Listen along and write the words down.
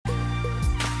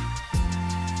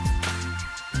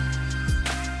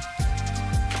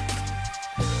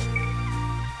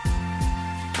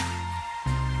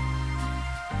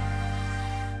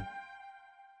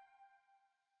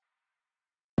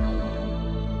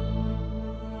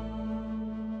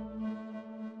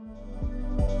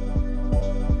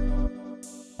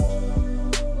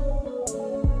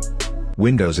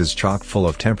Windows is chock full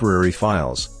of temporary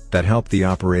files that help the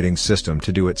operating system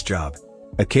to do its job.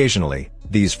 Occasionally,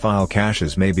 these file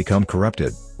caches may become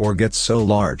corrupted, or get so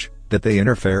large that they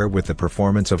interfere with the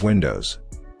performance of Windows.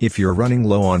 If you're running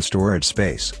low on storage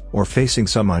space, or facing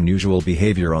some unusual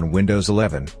behavior on Windows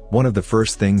 11, one of the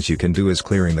first things you can do is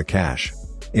clearing the cache.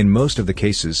 In most of the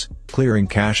cases, clearing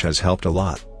cache has helped a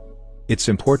lot. It's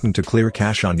important to clear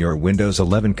cache on your Windows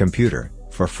 11 computer,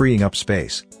 for freeing up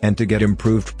space, and to get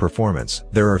improved performance.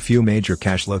 There are a few major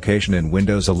cache locations in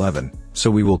Windows 11,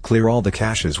 so we will clear all the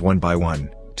caches one by one.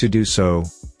 To do so,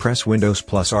 press Windows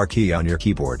plus R key on your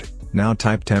keyboard. Now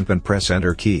type temp and press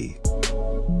Enter key.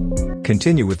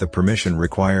 Continue with the permission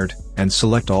required, and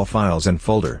select all files and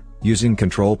folder, using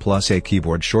Ctrl plus A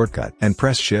keyboard shortcut, and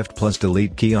press Shift plus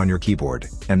Delete key on your keyboard,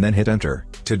 and then hit Enter,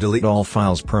 to delete all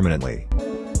files permanently.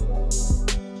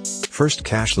 First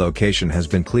cache location has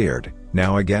been cleared.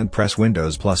 Now again press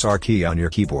Windows plus R key on your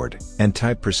keyboard, and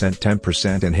type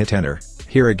 %temp% and hit Enter.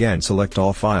 Here again select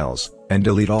all files, and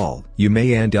delete all. You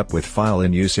may end up with file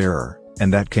in use error,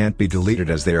 and that can't be deleted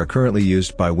as they are currently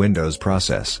used by Windows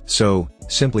process. So,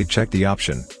 simply check the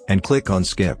option, and click on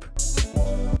Skip.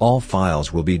 All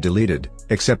files will be deleted,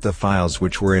 except the files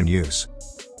which were in use.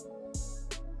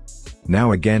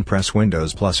 Now again press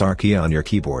Windows plus R key on your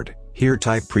keyboard. Here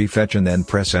type prefetch and then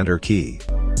press Enter key.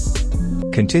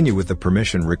 Continue with the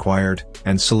permission required,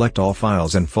 and select all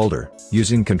files and folder,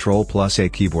 using Ctrl plus A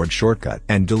keyboard shortcut,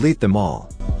 and delete them all.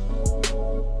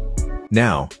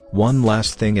 Now, one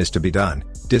last thing is to be done: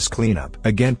 disk cleanup.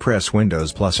 Again press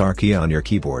Windows plus R key on your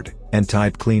keyboard, and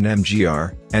type clean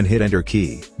mgr, and hit Enter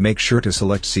key. Make sure to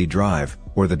select C drive,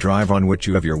 or the drive on which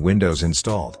you have your Windows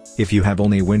installed. If you have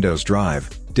only Windows drive,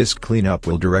 disk cleanup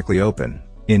will directly open.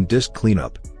 In disk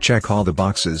cleanup, check all the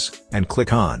boxes, and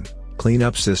click on Clean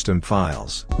up system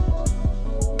files.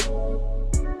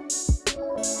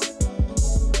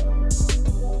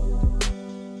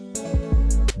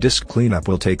 Disk cleanup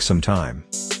will take some time.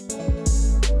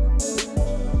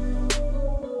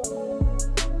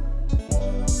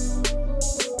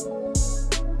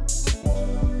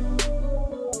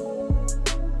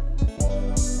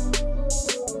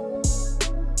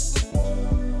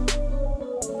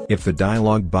 If the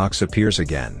dialog box appears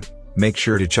again, make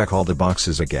sure to check all the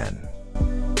boxes again.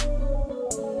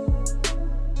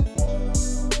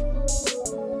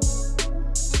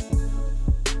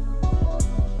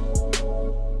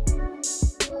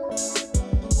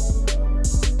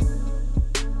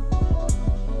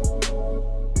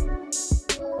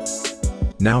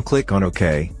 Now click on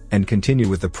OK, and continue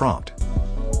with the prompt.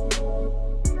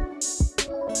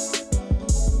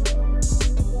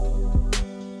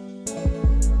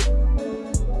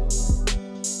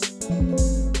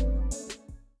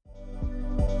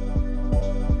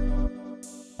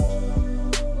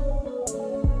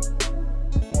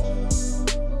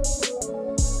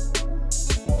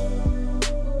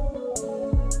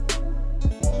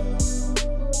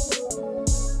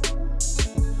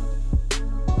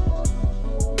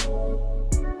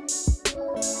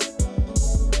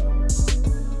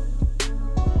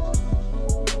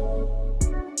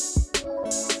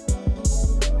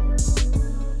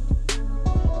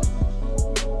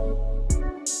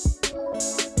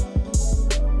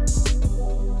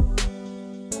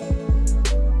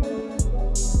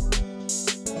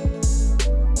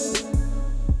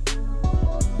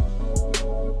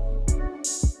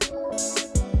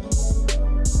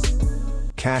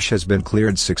 Cache has been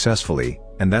cleared successfully,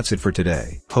 and that's it for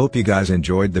today. Hope you guys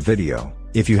enjoyed the video.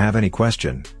 If you have any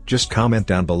question, just comment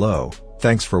down below.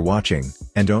 Thanks for watching,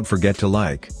 and don't forget to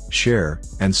like, share,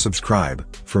 and subscribe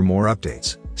for more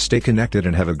updates. Stay connected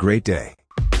and have a great day.